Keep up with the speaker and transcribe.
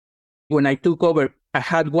When I took over, I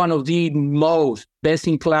had one of the most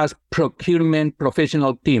best-in-class procurement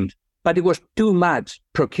professional teams, but it was too much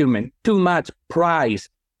procurement, too much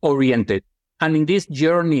price-oriented. And in this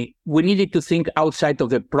journey, we needed to think outside of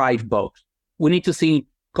the price box. We need to think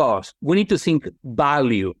cost. We need to think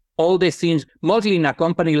value. All these things, mostly in a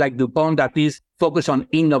company like DuPont that is focused on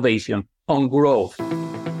innovation, on growth.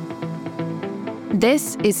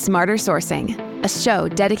 This is Smarter Sourcing, a show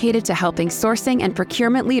dedicated to helping sourcing and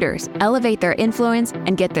procurement leaders elevate their influence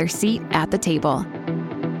and get their seat at the table.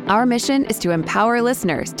 Our mission is to empower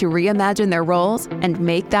listeners to reimagine their roles and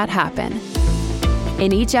make that happen.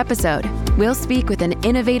 In each episode, we'll speak with an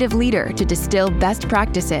innovative leader to distill best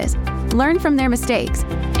practices, learn from their mistakes,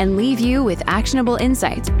 and leave you with actionable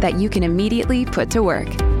insights that you can immediately put to work.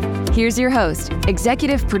 Here's your host,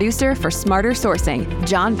 executive producer for Smarter Sourcing,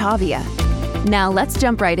 John Pavia. Now let's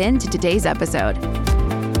jump right into today's episode.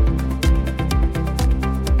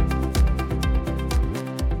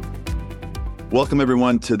 Welcome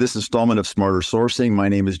everyone to this installment of Smarter Sourcing. My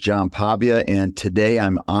name is John Pavia, and today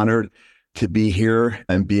I'm honored to be here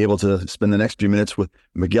and be able to spend the next few minutes with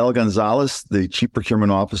Miguel Gonzalez, the Chief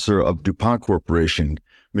Procurement Officer of DuPont Corporation.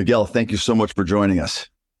 Miguel, thank you so much for joining us.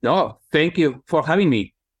 No, thank you for having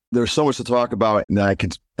me. There's so much to talk about that I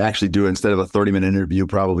could actually do instead of a 30-minute interview,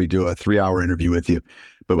 probably do a 3-hour interview with you.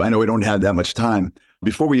 But I know we don't have that much time.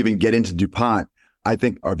 Before we even get into DuPont, I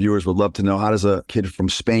think our viewers would love to know, how does a kid from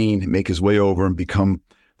Spain make his way over and become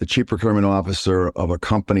the Chief Procurement Officer of a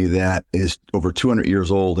company that is over 200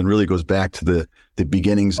 years old and really goes back to the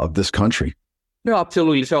beginnings of this country? No,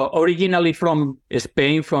 absolutely. So originally from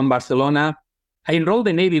Spain, from Barcelona, I enrolled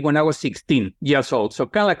in the Navy when I was 16 years old. So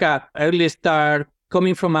kind of like an early start,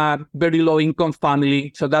 coming from a very low income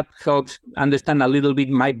family. So that helps understand a little bit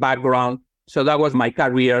my background. So that was my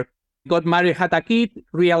career. Got married, had a kid,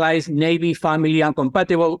 realized Navy family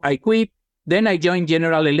incompatible. I quit. Then I joined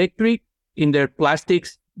General Electric in their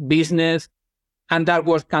plastics business. And that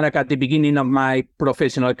was kind of at the beginning of my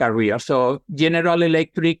professional career. So General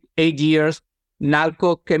Electric, 8 years.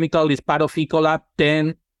 Nalco Chemical is part of Ecolab,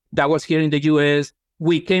 10. That was here in the US.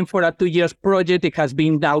 We came for a 2 years project. It has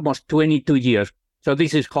been almost 22 years. So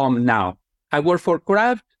this is home now. I work for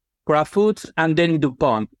Kraft Foods, and then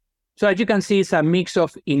DuPont. So as you can see, it's a mix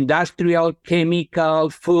of industrial,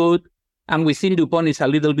 chemical, food, and within DuPont is a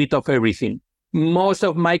little bit of everything. Most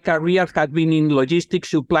of my career has been in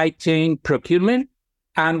logistics, supply chain, procurement.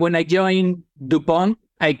 And when I joined DuPont,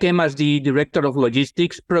 I came as the director of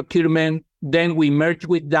logistics, procurement. Then we merged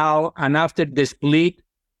with Dow, and after the split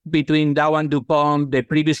between Dow and DuPont, the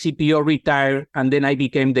previous CPO retired, and then I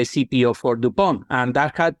became the CPO for DuPont. And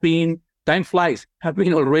that had been, time flies, had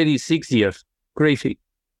been already 6 years. Crazy.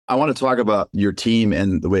 I want to talk about your team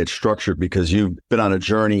and the way it's structured, because you've been on a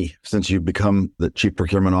journey since you've become the Chief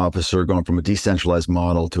Procurement Officer, going from a decentralized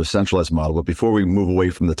model to a centralized model. But before we move away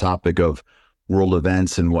from the topic of world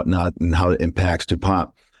events and whatnot and how it impacts DuPont,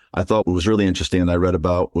 I thought what was really interesting and I read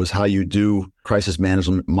about was how you do crisis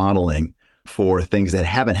management modeling for things that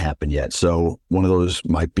haven't happened yet. So one of those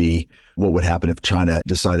might be, what would happen if China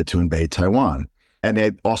decided to invade Taiwan? And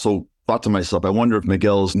I also thought to myself, I wonder if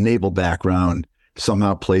Miguel's naval background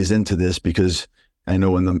somehow plays into this, because I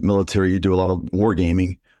know in the military you do a lot of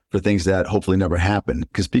wargaming for things that hopefully never happen.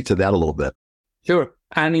 Could speak to that a little bit. Sure.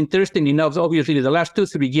 And interesting enough, obviously the last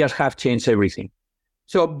 2-3 years have changed everything.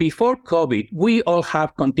 So before COVID, we all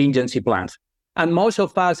have contingency plans. And most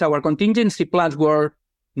of us, our contingency plans were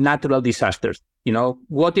natural disasters. You know,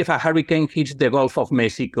 what if a hurricane hits the Gulf of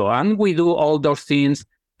Mexico? And we do all those things.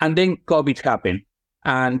 And then COVID happened.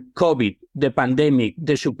 And COVID, the pandemic,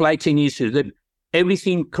 the supply chain issues,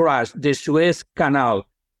 everything crashed, the Suez Canal.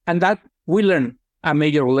 And that we learned a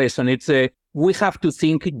major lesson. It's we have to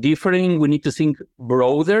think different. We need to think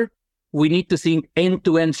broader. We need to think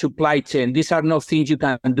end-to-end supply chain. These are not things you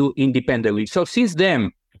can do independently. So since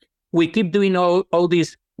then, we keep doing all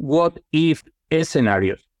these what-if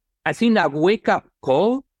scenarios. I think a wake-up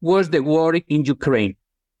call was the war in Ukraine.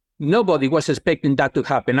 Nobody was expecting that to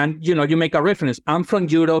happen. And, you know, you make a reference. I'm from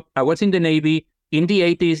Europe. I was in the Navy in the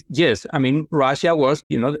 80s. Yes, I mean, Russia was,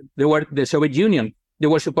 you know, they were the Soviet Union. They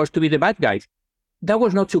were supposed to be the bad guys. That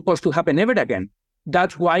was not supposed to happen ever again.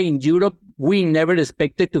 That's why in Europe, we never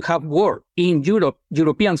expected to have war in Europe,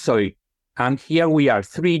 European soil. And here we are,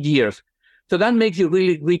 3 years. So that makes you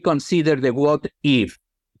really reconsider the what if.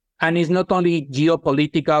 And it's not only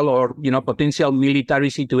geopolitical or, you know, potential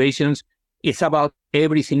military situations. It's about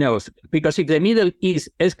everything else. Because if the Middle East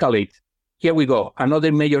escalates, here we go,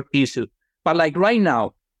 another major issue. But like right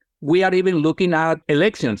now, we are even looking at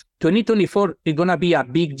elections. 2024 is going to be a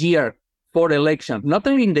big year for elections, not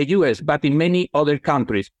only in the US, but in many other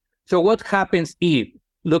countries. So what happens if,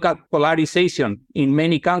 look at polarization in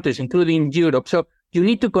many countries, including Europe. So you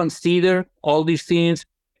need to consider all these things,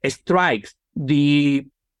 strikes, the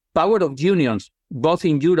power of unions, both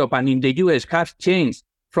in Europe and in the US, has changed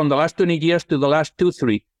from the last 20 years to the last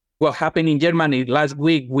 2-3. What happened in Germany last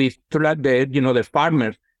week with the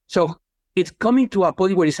farmers. So it's coming to a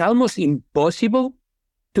point where it's almost impossible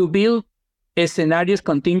to build scenarios,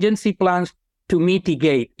 contingency plans to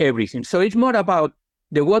mitigate everything. So it's more about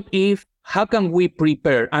the what if, how can we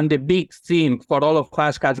prepare? And the big theme for all of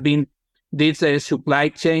us has been this supply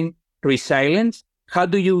chain resilience. How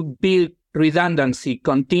do you build redundancy,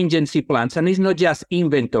 contingency plans? And it's not just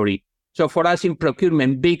inventory. So for us in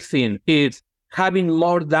procurement, big thing is having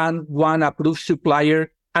more than one approved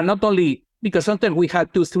supplier. And not only, because sometimes we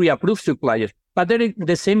have 2-3 approved suppliers, but they're in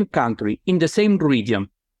the same country, in the same region.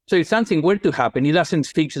 So if something were to happen, it doesn't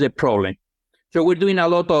fix the problem. So we're doing a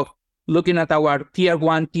lot of looking at our tier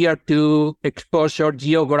 1, tier 2 exposure,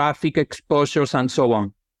 geographic exposures, and so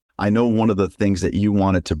on. I know one of the things that you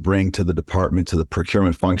wanted to bring to the department, to the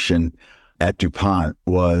procurement function at DuPont,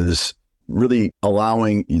 was really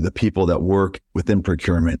allowing the people that work within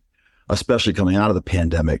procurement, especially coming out of the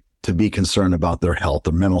pandemic, to be concerned about their health,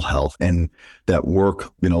 their mental health, and that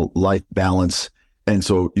work-life balance. And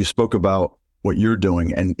so you spoke about what you're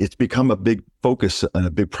doing, and it's become a big focus and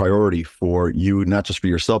a big priority for you, not just for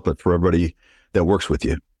yourself, but for everybody that works with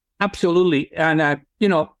you. Absolutely. And,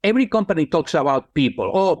 every company talks about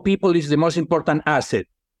people. Oh, people is the most important asset.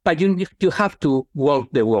 But you have to walk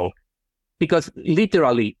the walk. Because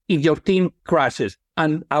literally, if your team crashes,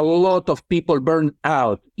 and a lot of people burn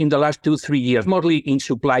out in the last 2-3 years, mostly in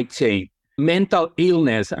supply chain, mental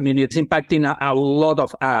illness, it's impacting a lot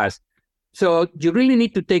of us. So you really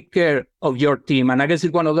need to take care of your team. And I guess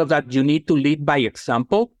it's one of those that you need to lead by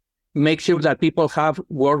example, make sure that people have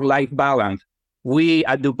work-life balance. We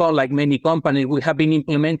at DuPont, like many companies, we have been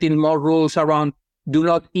implementing more rules around do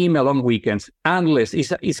not email on weekends, unless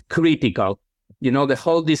it's critical. The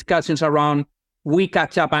whole discussions around we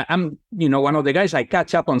catch up. I'm one of the guys, I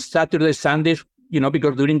catch up on Saturdays, Sundays,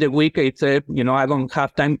 because during the week, it's, I don't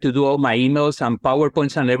have time to do all my emails and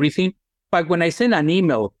PowerPoints and everything. But when I send an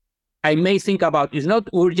email, I may think about, it's not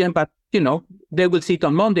urgent, but, they will see it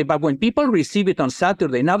on Monday. But when people receive it on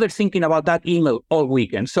Saturday, now they're thinking about that email all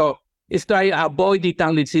weekend. So it's try to avoid it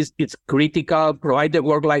unless it's critical, provide the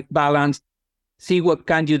work-life balance, see what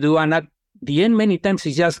can you do. And at the end, many times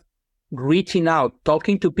it's just reaching out,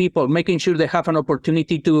 talking to people, making sure they have an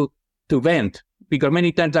opportunity to vent. Because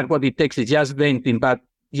many times that's what it takes, is just venting. But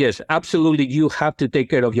yes, absolutely, you have to take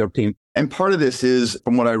care of your team. And part of this is,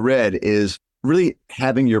 from what I read, is really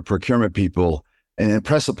having your procurement people and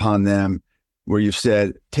impress upon them where you've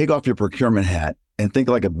said, take off your procurement hat and think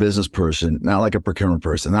like a business person, not like a procurement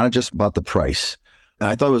person, not just about the price. And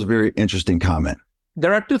I thought it was a very interesting comment.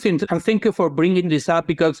 There are two things, and thank you for bringing this up,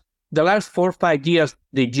 because the last 4 or 5 years,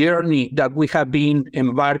 the journey that we have been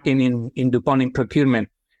embarking in DuPont in procurement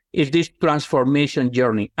is this transformation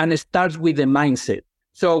journey, and it starts with the mindset.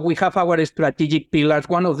 So we have our strategic pillars.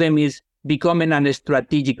 One of them is becoming a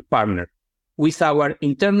strategic partner with our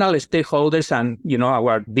internal stakeholders and,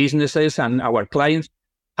 our businesses and our clients,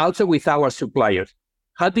 also with our suppliers.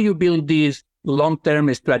 How do you build these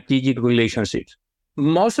long-term strategic relationships?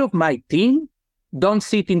 Most of my team don't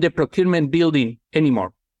sit in the procurement building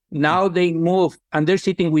anymore. Now they move and they're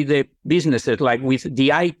sitting with the businesses, like with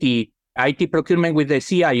the IT procurement with the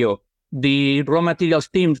CIO, the raw materials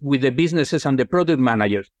teams with the businesses and the product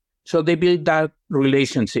managers. So they build that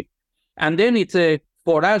relationship. And then it's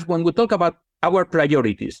for us, when we talk about our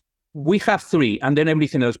priorities, we have 3 and then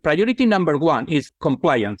everything else. Priority number 1 is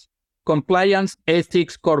compliance. Compliance,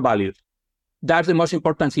 ethics, core values. That's the most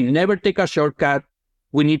important thing. Never take a shortcut.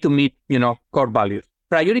 We need to meet, core values.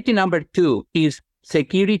 Priority number 2 is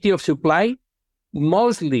security of supply,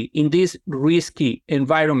 mostly in this risky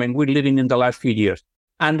environment we're living in the last few years.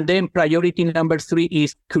 And then priority number 3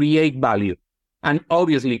 is create value. And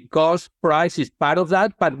obviously, cost, price is part of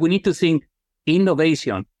that, but we need to think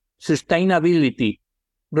innovation, sustainability,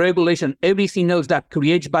 regulation, everything else that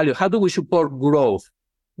creates value. How do we support growth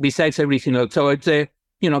besides everything else? So it's, the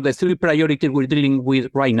 3 priorities we're dealing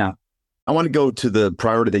with right now. I want to go to the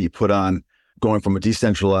priority that you put on going from a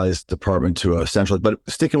decentralized department to a centralized, but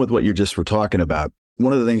sticking with what you just were talking about.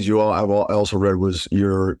 One of the things I've also read was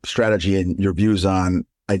your strategy and your views on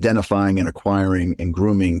identifying and acquiring and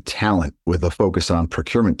grooming talent with a focus on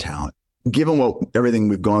procurement talent. Given everything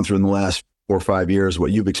we've gone through in the last 4 or 5 years,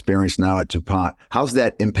 what you've experienced now at DuPont, how's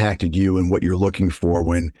that impacted you and what you're looking for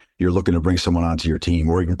when you're looking to bring someone onto your team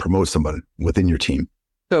or even promote somebody within your team?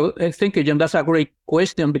 So thank you, John. That's a great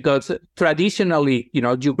question because traditionally,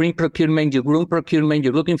 you bring procurement, you groom procurement,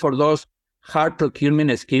 you're looking for those hard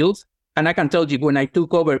procurement skills. And I can tell you, when I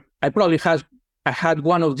took over, I had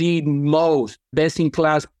one of the most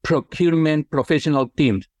best-in-class procurement professional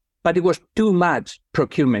teams. But it was too much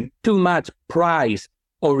procurement, too much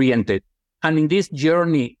price-oriented. And in this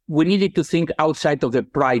journey, we needed to think outside of the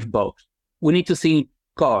price box. We need to think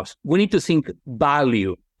cost. We need to think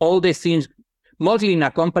value. All these things, mostly in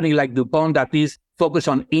a company like DuPont that is focused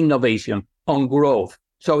on innovation, on growth.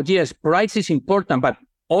 So yes, price is important, but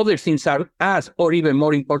other things are as or even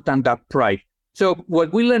more important than price. So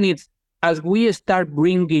what we learned is, as we start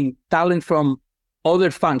bringing talent from other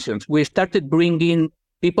functions, we started bringing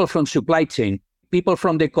people from supply chain, people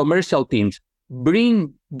from the commercial teams.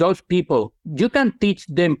 Bring those people. You can teach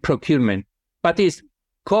them procurement, but it's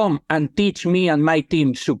come and teach me and my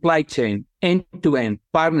team supply chain, end-to-end,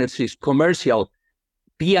 partnerships, commercial,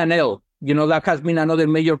 P&L. That has been another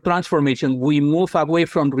major transformation. We move away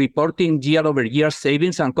from reporting year-over-year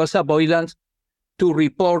savings and cost avoidance to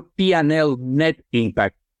report P&L net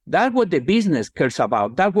impact. That's what the business cares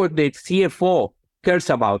about. That's what the CFO cares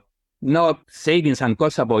about, not savings and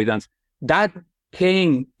cost avoidance. That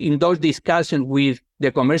came in those discussions with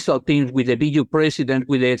the commercial teams, with the BU president,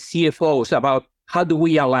 with the CFOs about how do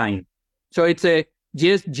we align. So it's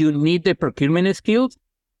yes, you need the procurement skills,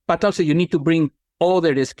 but also you need to bring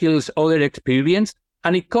other skills, other experience.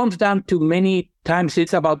 And it comes down to many times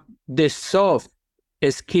it's about the soft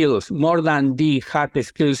skills more than the hard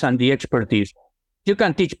skills and the expertise. You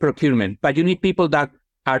can teach procurement, but you need people that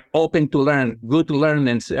are open to learn, good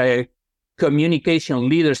learners, communication,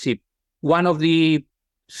 leadership. One of the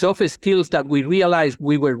soft skills that we realized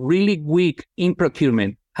we were really weak in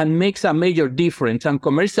procurement and makes a major difference, and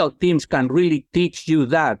commercial teams can really teach you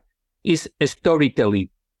that, is storytelling.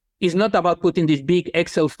 It's not about putting these big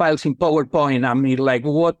Excel files in PowerPoint. I mean, like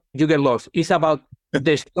what you get lost. It's about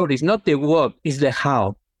the stories, not the what, it's the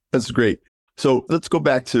how. That's great. So let's go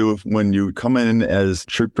back to when you come in as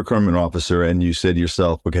Chief Procurement Officer and you said to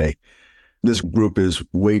yourself, okay, this group is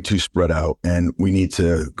way too spread out and we need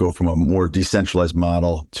to go from a more decentralized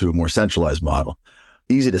model to a more centralized model.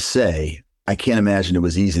 Easy to say. I can't imagine it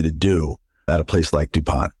was easy to do at a place like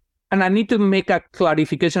DuPont. And I need to make a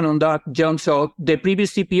clarification on that, John. So the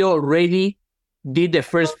previous CPO already did the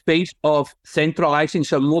first phase of centralizing,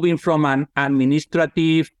 so moving from an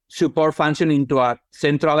administrative support function into a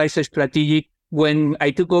centralized strategic. When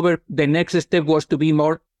I took over, the next step was to be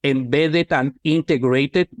more embedded and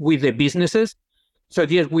integrated with the businesses. So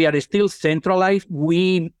yes, we are still centralized.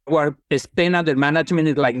 Our spend under management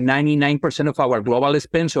is like 99% of our global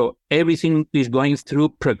spend. So everything is going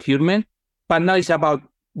through procurement. But now it's about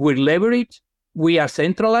we're leveraged, we are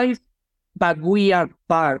centralized, but we are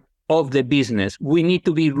part of the business. We need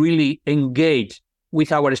to be really engaged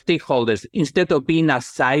with our stakeholders instead of being a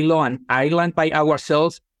silo and island by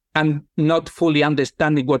ourselves and not fully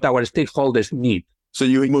understanding what our stakeholders need. So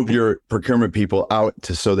you move your procurement people out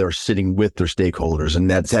so they're sitting with their stakeholders, and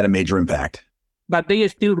that's had a major impact. But they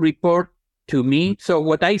still report to me. So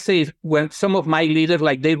what I say is when some of my leaders,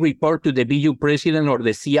 like they report to the BU president or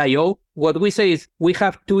the CIO, what we say is we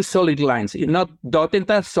have two solid lines. It's not dotted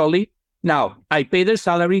and solid. Now, I pay their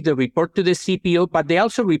salary, they report to the CPO, but they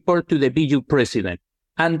also report to the BU president.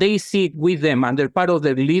 And they sit with them and they're part of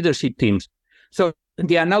the leadership teams. So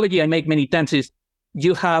the analogy I make many times is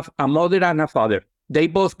you have a mother and a father. They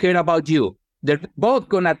both care about you. They're both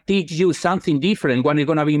going to teach you something different. One is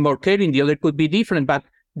going to be more caring, the other could be different, but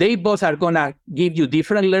they both are going to give you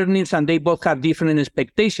different learnings and they both have different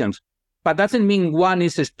expectations. But doesn't mean one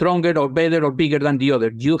is stronger or better or bigger than the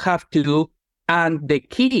other. You have to do, and the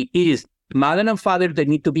key is mother and father, they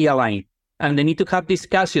need to be aligned and they need to have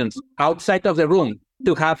discussions outside of the room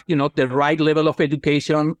to have, the right level of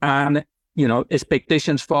education and,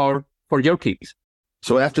 expectations for your kids.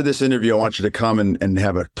 So after this interview, I want you to come and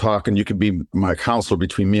have a talk, and you can be my counselor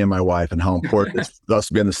between me and my wife and how important it is for us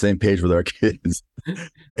to be on the same page with our kids.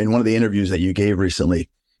 In one of the interviews that you gave recently,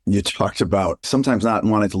 you talked about sometimes not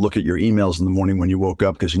wanting to look at your emails in the morning when you woke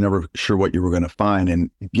up because you're never sure what you were going to find. And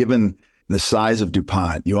given the size of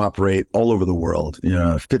DuPont, you operate all over the world,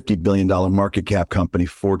 a $50 billion market cap company,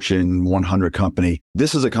 Fortune 100 company.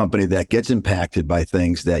 This is a company that gets impacted by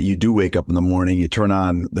things that you do wake up in the morning, you turn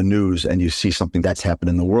on the news and you see something that's happened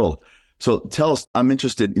in the world. So tell us, I'm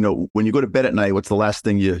interested, when you go to bed at night, what's the last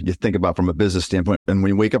thing you think about from a business standpoint? And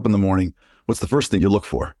when you wake up in the morning, what's the first thing you look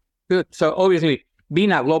for? Good. So obviously,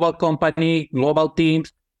 being a global company, global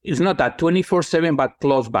teams, is not a 24/7, but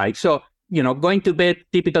close by. So going to bed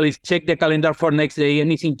typically is check the calendar for next day,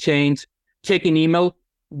 anything changed, checking email.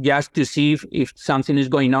 just to see if something is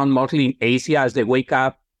going on, mostly in Asia as they wake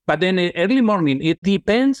up. But then early morning, it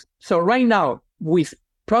depends. So right now, with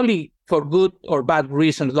probably for good or bad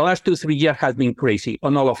reasons, the last 2-3 years has been crazy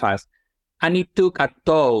on all of us. And it took a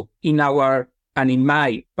toll in our, and in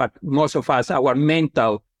my, but most of us, our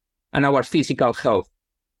mental and our physical health.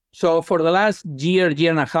 So for the last year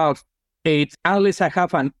and a half, it's unless I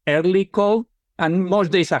have an early call, and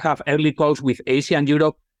most days I have early calls with Asia and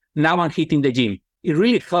Europe, now I'm hitting the gym. It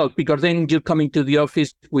really helped because then you're coming to the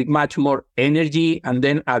office with much more energy and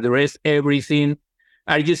then address everything.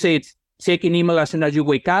 As you say, it's checking email as soon as you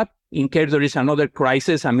wake up in case there is another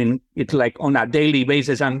crisis. I mean, it's like on a daily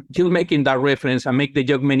basis, and you're making that reference. I make the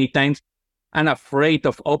joke many times. I'm afraid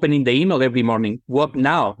of opening the email every morning. What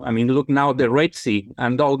now? I mean, look now, the Red Sea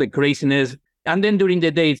and all the craziness. And then during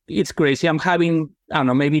the day, it's crazy. I'm having, I don't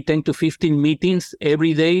know, maybe 10 to 15 meetings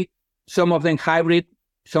every day, some of them hybrid,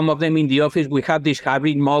 some of them in the office. We have this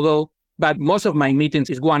hybrid model, but most of my meetings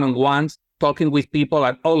is one-on-ones, talking with people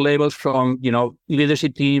at all levels from,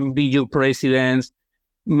 leadership team, BU presidents,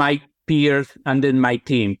 my peers, and then my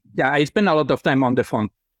team. Yeah, I spend a lot of time on the phone.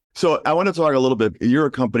 So I want to talk a little bit. You're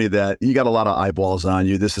a company that you got a lot of eyeballs on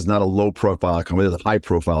you. This is not a low-profile company. It's a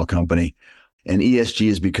high-profile company. And ESG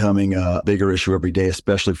is becoming a bigger issue every day,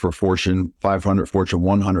 especially for Fortune 500, Fortune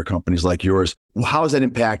 100 companies like yours. How has that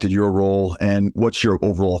impacted your role, and what's your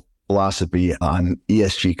overall philosophy on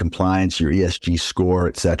ESG compliance, your ESG score,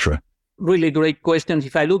 et cetera? Really great questions.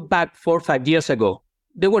 If I look back 4 or 5 years ago,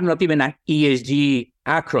 there was not even an ESG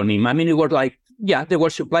acronym. I mean, it was like, there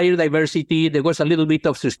was supplier diversity. There was a little bit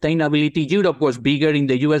of sustainability. Europe was bigger. In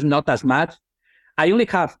the US, not as much. I only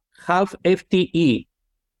have half FTE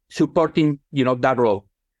supporting, that role.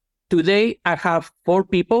 Today, I have 4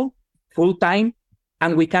 people full-time,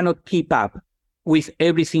 and we cannot keep up with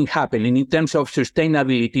everything happening in terms of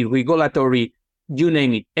sustainability, regulatory, you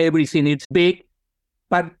name it, everything. It's big.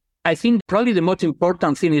 But I think probably the most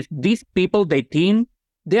important thing is these people, the team,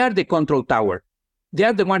 they are the control tower. They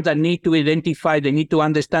are the ones that need to identify, they need to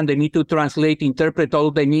understand, they need to translate, interpret all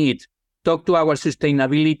the needs, talk to our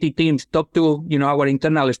sustainability teams, talk to, our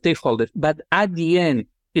internal stakeholders. But at the end,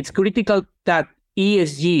 it's critical that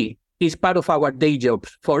ESG is part of our day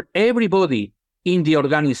jobs for everybody in the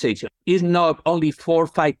organization. It's not only 4 or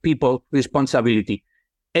 5 people responsibility.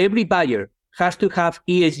 Every buyer has to have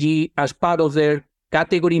ESG as part of their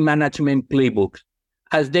category management playbooks.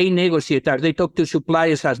 As they negotiate, as they talk to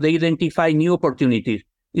suppliers, as they identify new opportunities.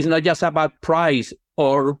 It's not just about price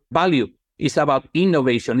or value. It's about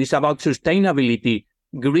innovation. It's about sustainability,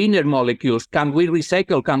 greener molecules. Can we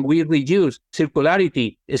recycle? Can we reuse?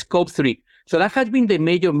 Circularity, scope 3. So that has been the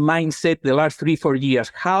major mindset the last 3-4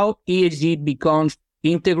 years, how ESG becomes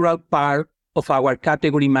integral part of our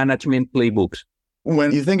category management playbooks.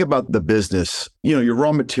 When you think about the business, your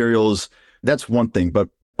raw materials, that's one thing, but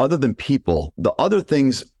other than people, the other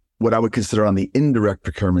things, what I would consider on the indirect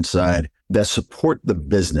procurement side that support the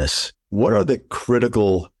business, what are the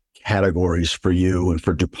critical categories for you and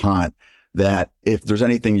for DuPont that if there's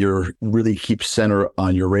anything you're really keep center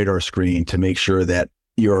on your radar screen to make sure that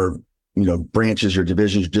your branches, your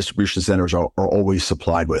divisions, your distribution centers are always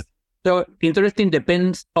supplied with? So interesting,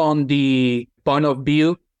 depends on the point of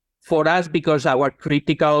view. For us, because our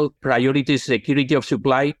critical priority is security of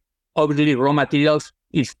supply, obviously raw materials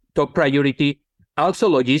is top priority. Also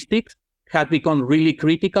logistics has become really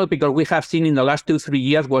critical because we have seen in the last 2-3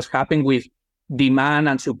 years what's happened with demand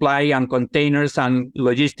and supply and containers and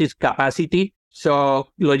logistics capacity. So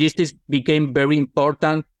logistics became very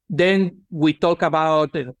important. Then we talk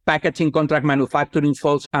about packaging, contract manufacturing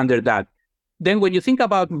falls under that. Then when you think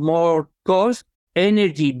about more cost,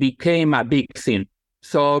 energy became a big thing.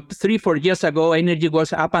 So 3-4 years ago, energy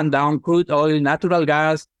was up and down, crude oil, natural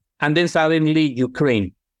gas, and then suddenly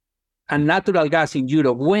Ukraine. And natural gas in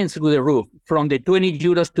Europe went through the roof from the 20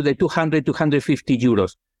 euros to the 200, 250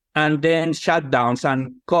 euros. And then shutdowns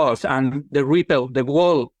and costs and the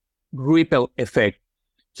wall ripple effect.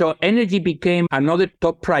 So energy became another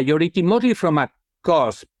top priority, mostly from a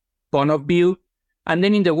cost point of view. And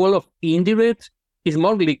then in the world of indirects, it's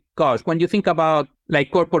mostly cost. When you think about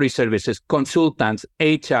like corporate services, consultants,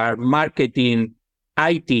 HR, marketing,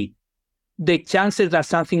 IT, the chances that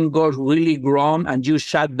something goes really wrong and you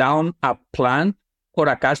shut down a plant or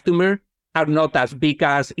a customer are not as big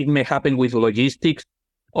as it may happen with logistics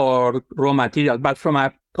or raw materials. But from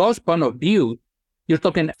a cost point of view, you're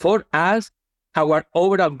talking for us, our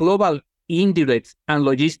overall global indirects and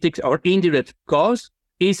logistics or indirect cost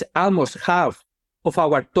is almost half of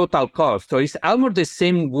our total cost. So it's almost the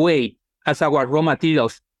same way as our raw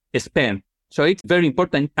materials spend. So it's very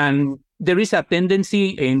important. And there is a tendency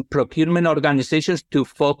in procurement organizations to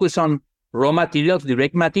focus on raw materials,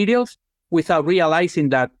 direct materials, without realizing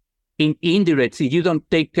that in indirects, if you don't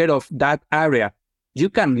take care of that area, you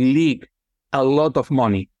can leak a lot of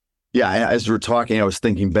money. Yeah, as we're talking, I was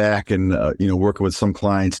thinking back and, working with some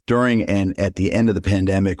clients during and at the end of the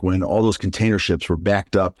pandemic when all those container ships were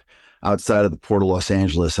backed up outside of the port of Los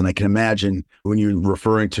Angeles. And I can imagine when you're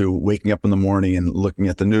referring to waking up in the morning and looking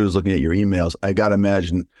at the news, looking at your emails, I got to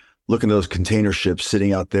imagine looking at those container ships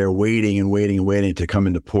sitting out there waiting and waiting and waiting to come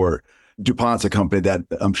into port. DuPont's a company that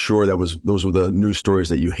I'm sure those were the news stories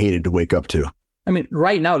that you hated to wake up to. I mean,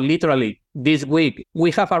 right now, literally this week,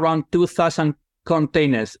 we have around 2,000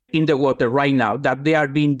 containers in the water right now that they are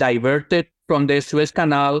being diverted from the Suez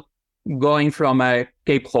Canal going from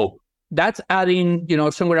Cape Hope. That's adding,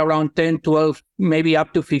 somewhere around 10, 12, maybe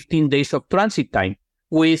up to 15 days of transit time.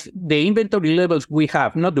 With the inventory levels we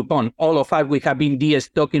have, not DuPont, all of us, we have been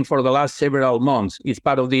de-stocking for the last several months. It's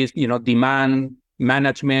part of this, demand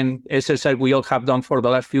management exercise we all have done for the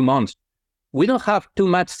last few months. We don't have too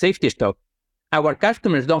much safety stock. Our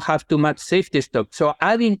customers don't have too much safety stock. So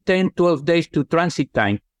adding 10, 12 days to transit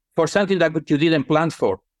time for something that you didn't plan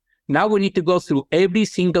for. Now we need to go through every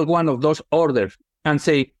single one of those orders and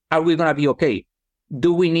say, are we going to be okay?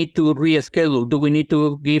 Do we need to reschedule? Do we need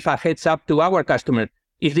to give a heads up to our customers?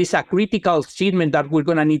 Is this a critical shipment that we're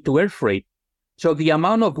going to need to air freight? So the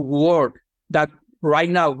amount of work that right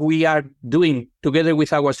now we are doing together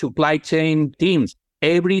with our supply chain teams,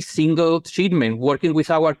 every single shipment, working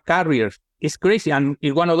with our carriers, is crazy. And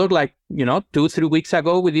it's one of those 2-3 weeks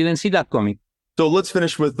ago, we didn't see that coming. So let's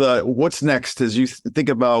finish with what's next as you think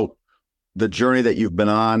about the journey that you've been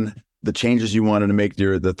on, the changes you wanted to make,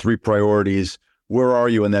 the 3 priorities. Where are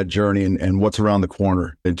you in that journey and what's around the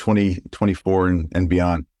corner in 2024 and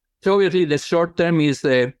beyond? So obviously the short term is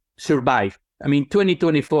survive.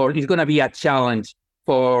 2024 is going to be a challenge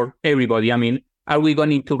for everybody. Are we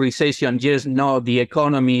going into recession? Yes, no, the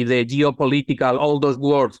economy, the geopolitical, all those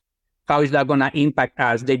words. How is that going to impact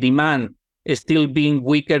us? The demand is still being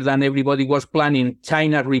weaker than everybody was planning.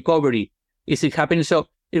 China recovery, is it happening? So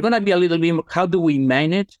it's going to be a little bit, how do we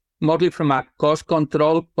manage, mostly from a cost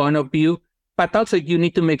control point of view, but also you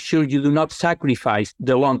need to make sure you do not sacrifice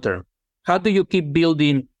the long term. How do you keep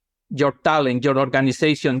building your talent, your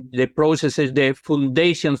organization, the processes, the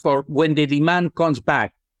foundation for when the demand comes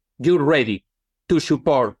back, you're ready to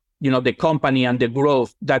support, the company and the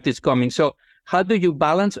growth that is coming. So how do you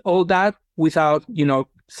balance all that without,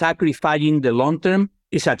 sacrificing the long term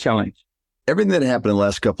is a challenge. Everything that happened in the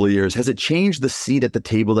last couple of years, has it changed the seat at the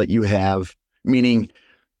table that you have? Meaning,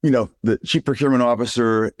 the chief procurement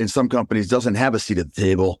officer in some companies doesn't have a seat at the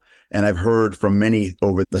table. And I've heard from many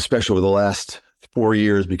especially over the last 4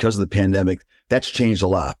 years because of the pandemic, that's changed a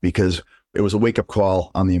lot because it was a wake-up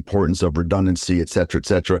call on the importance of redundancy, et cetera, et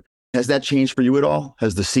cetera. Has that changed for you at all?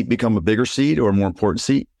 Has the seat become a bigger seat or a more important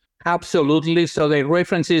seat? Absolutely. So the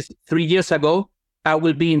reference is 3 years ago, I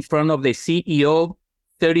will be in front of the CEO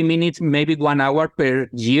 30 minutes, maybe 1 hour per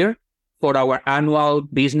year for our annual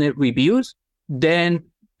business reviews. Then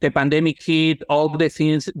the pandemic hit, all the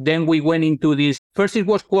things. Then we went into this. First, it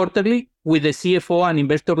was quarterly with the CFO and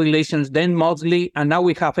investor relations, then monthly. And now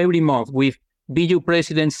we have every month with BU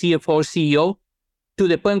president, CFO, CEO, to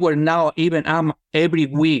the point where now even I'm every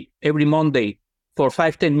week, every Monday for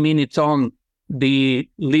 5-10 minutes on the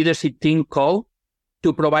leadership team call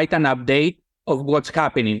to provide an update of what's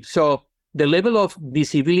happening. So the level of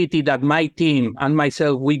visibility that my team and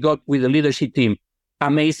myself, we got with the leadership team,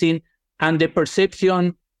 amazing. And the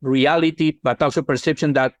perception, reality, but also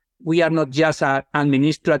perception that we are not just an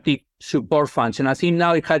administrative support function. I think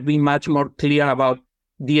now it has been much more clear about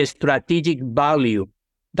the strategic value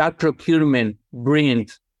that procurement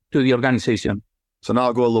brings to the organization. So now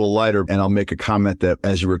I'll go a little lighter and I'll make a comment that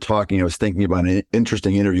as you were talking, I was thinking about an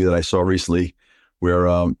interesting interview that I saw recently where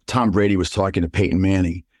Tom Brady was talking to Peyton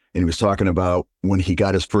Manning. And he was talking about when he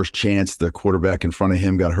got his first chance, the quarterback in front of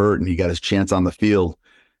him got hurt and he got his chance on the field.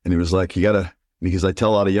 And he was like, because I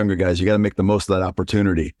tell a lot of younger guys, you got to make the most of that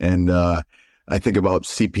opportunity. And I think about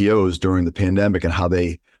CPOs during the pandemic and how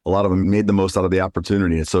a lot of them made the most out of the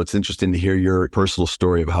opportunity. And so it's interesting to hear your personal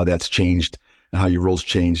story of how that's changed and how your roles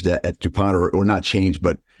changed at DuPont or not changed,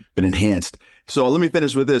 but been enhanced. So let me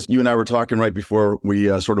finish with this. You and I were talking right before we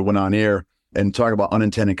sort of went on air and talk about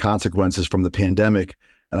unintended consequences from the pandemic.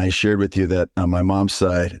 And I shared with you that on my mom's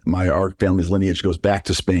side, our family's lineage goes back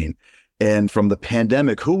to Spain. And from the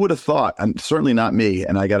pandemic, who would have thought, and certainly not me,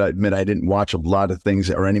 and I got to admit, I didn't watch a lot of things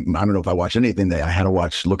I don't know if I watched anything that I had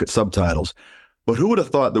to look at subtitles, but who would have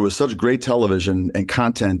thought there was such great television and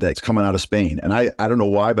content that's coming out of Spain? And I don't know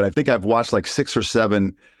why, but I think I've watched like 6 or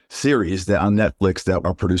 7 series that on Netflix that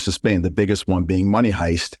are produced in Spain, the biggest one being Money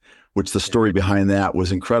Heist, which the story behind that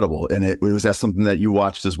was incredible. And was that something that you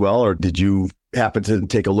watched as well? Or did you happen to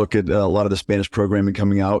take a look at a lot of the Spanish programming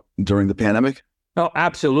coming out during the pandemic? Oh,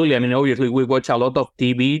 absolutely. I mean, obviously, we watch a lot of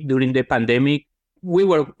TV during the pandemic. We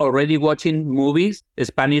were already watching movies,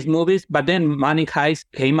 Spanish movies, but then Money Heist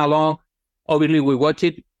came along. Obviously, we watched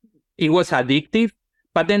it. It was addictive.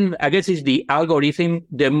 But then I guess it's the algorithm.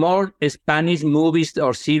 The more Spanish movies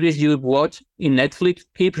or series you watch in Netflix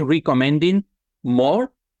keeps recommending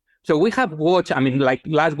more. So we have watched, I mean, like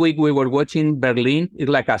last week we were watching Berlin. It's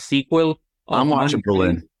like a sequel. I'm watching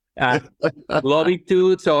Berlin. Love it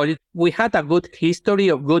too. So we had a good history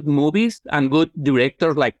of good movies and good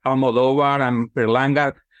directors like Almodovar and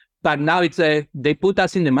Berlanga. But now they put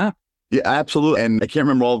us in the map. Yeah, absolutely. And I can't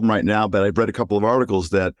remember all of them right now, but I've read a couple of articles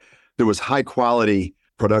that there was high quality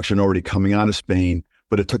production already coming out of Spain,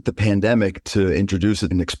 but it took the pandemic to introduce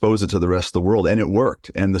it and expose it to the rest of the world. And it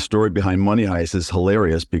worked. And the story behind Money Heist is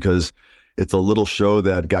hilarious because it's a little show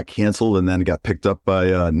that got canceled and then got picked up by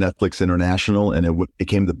Netflix International. And it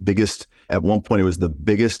became the biggest, at one point, it was the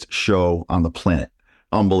biggest show on the planet.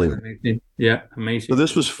 Unbelievable. Amazing. Yeah, amazing. So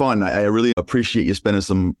this was fun. I really appreciate you spending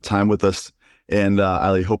some time with us. And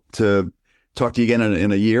I hope to talk to you again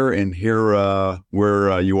in a year and hear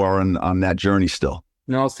where you are on that journey still.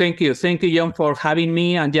 No, thank you. Thank you, John, for having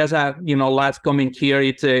me. And just, last comment here,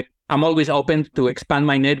 I'm always open to expand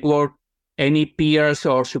my network. Any peers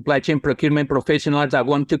or supply chain procurement professionals that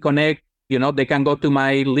want to connect, they can go to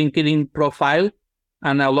my LinkedIn profile.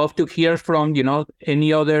 And I'd love to hear from,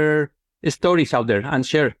 any other stories out there and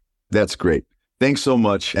share. That's great. Thanks so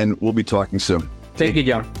much. And we'll be talking soon. Thank you,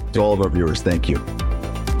 John. To all of our viewers, thank you.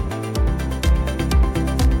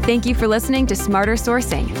 Thank you for listening to Smarter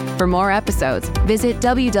Sourcing. For more episodes, visit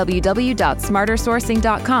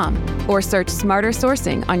www.smartersourcing.com or search Smarter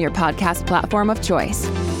Sourcing on your podcast platform of choice.